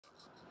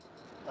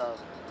Um,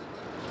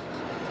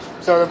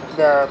 so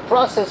the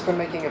process for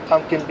making a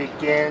pumpkin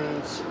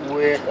begins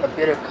with a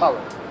bit of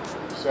color.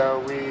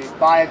 So we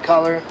buy a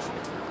color,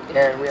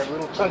 and we have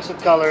little chunks of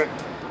color,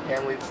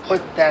 and we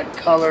put that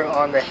color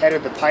on the head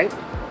of the pipe,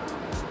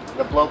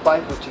 the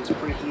blowpipe, which is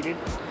preheated,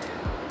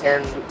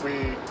 and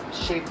we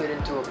shape it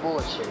into a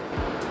bullet shape.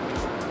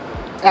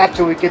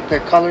 After we get the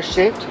color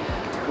shaped,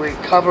 we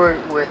cover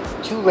it with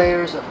 2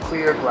 layers of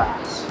clear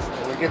glass.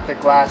 And we get the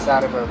glass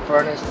out of a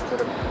furnace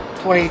that's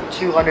at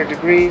 2200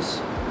 degrees.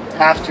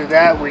 After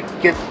that, we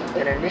get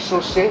an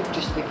initial shape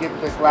just to get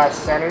the glass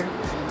centered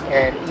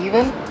and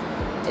even.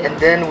 And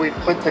then we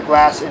put the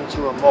glass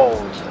into a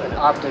mold, an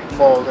optic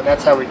mold, and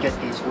that's how we get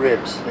these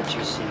ribs that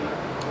you see.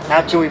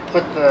 After we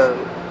put the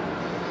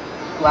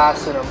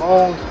glass in a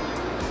mold,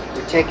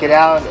 we take it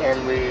out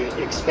and we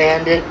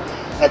expand it.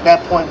 At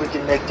that point we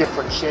can make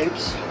different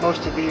shapes.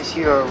 Most of these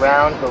here are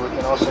round, but we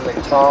can also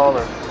make tall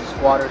or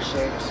squatter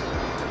shapes.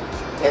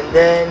 And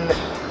then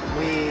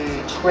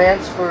we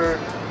transfer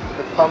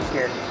the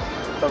pumpkin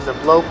from the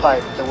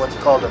blowpipe to what's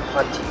called a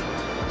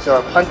punty. So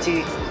a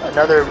punty,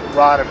 another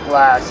rod of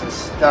glass, is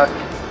stuck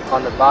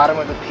on the bottom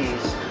of the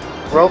piece,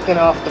 broken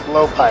off the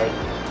blowpipe,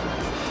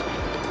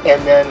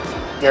 and then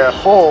the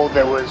hole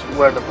that was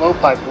where the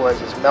blowpipe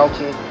was is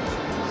melted,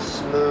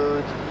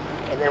 smooth,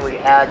 and then we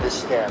add the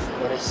stem.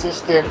 An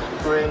assistant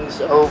brings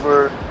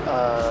over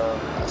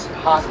some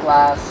hot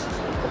glass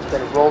that's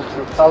been rolled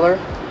through color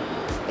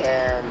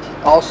and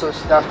also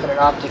stuffed in an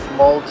optic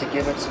mold to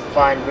give it some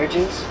fine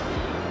ridges.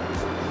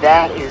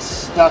 That is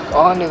stuck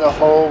onto the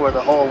hole where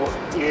the hole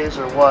is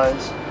or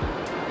was,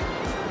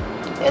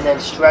 and then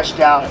stretched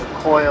out and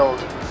coiled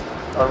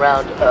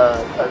around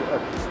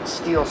a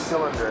steel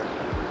cylinder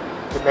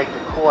to make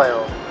the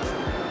coil.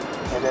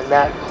 And then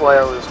that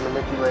coil is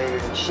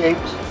manipulated and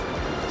shaped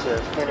to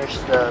finish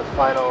the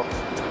final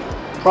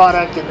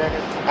product. And then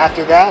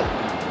after that,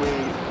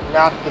 we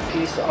knock the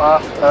piece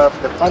off of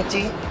the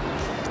punty.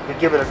 We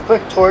give it a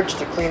quick torch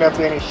to clean up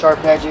any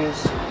sharp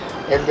edges,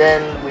 and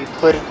then we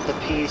put the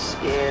piece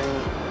in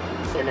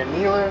an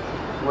annealer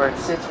where it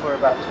sits for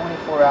about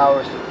 24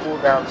 hours to cool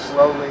down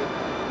slowly.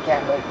 You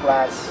can't let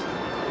glass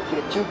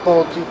get too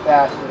cold too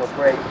fast, it'll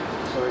break.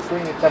 So we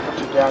bring the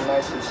temperature down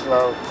nice and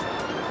slow.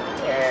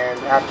 And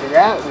after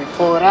that, we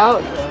pull it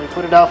out and we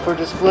put it out for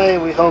display.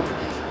 We hope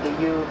that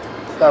you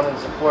come and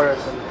support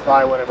us and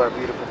buy one of our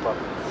beautiful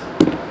pumpkins.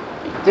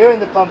 During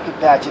the pumpkin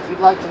patch, if you'd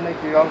like to make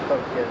your own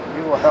pumpkin,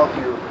 we will help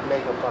you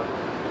make a pumpkin.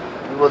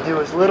 We will do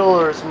as little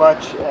or as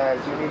much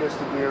as you need us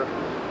to do,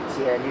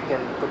 and you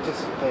can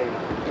participate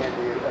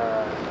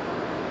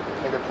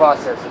in the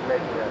process of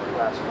making a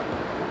glass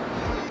pumpkin.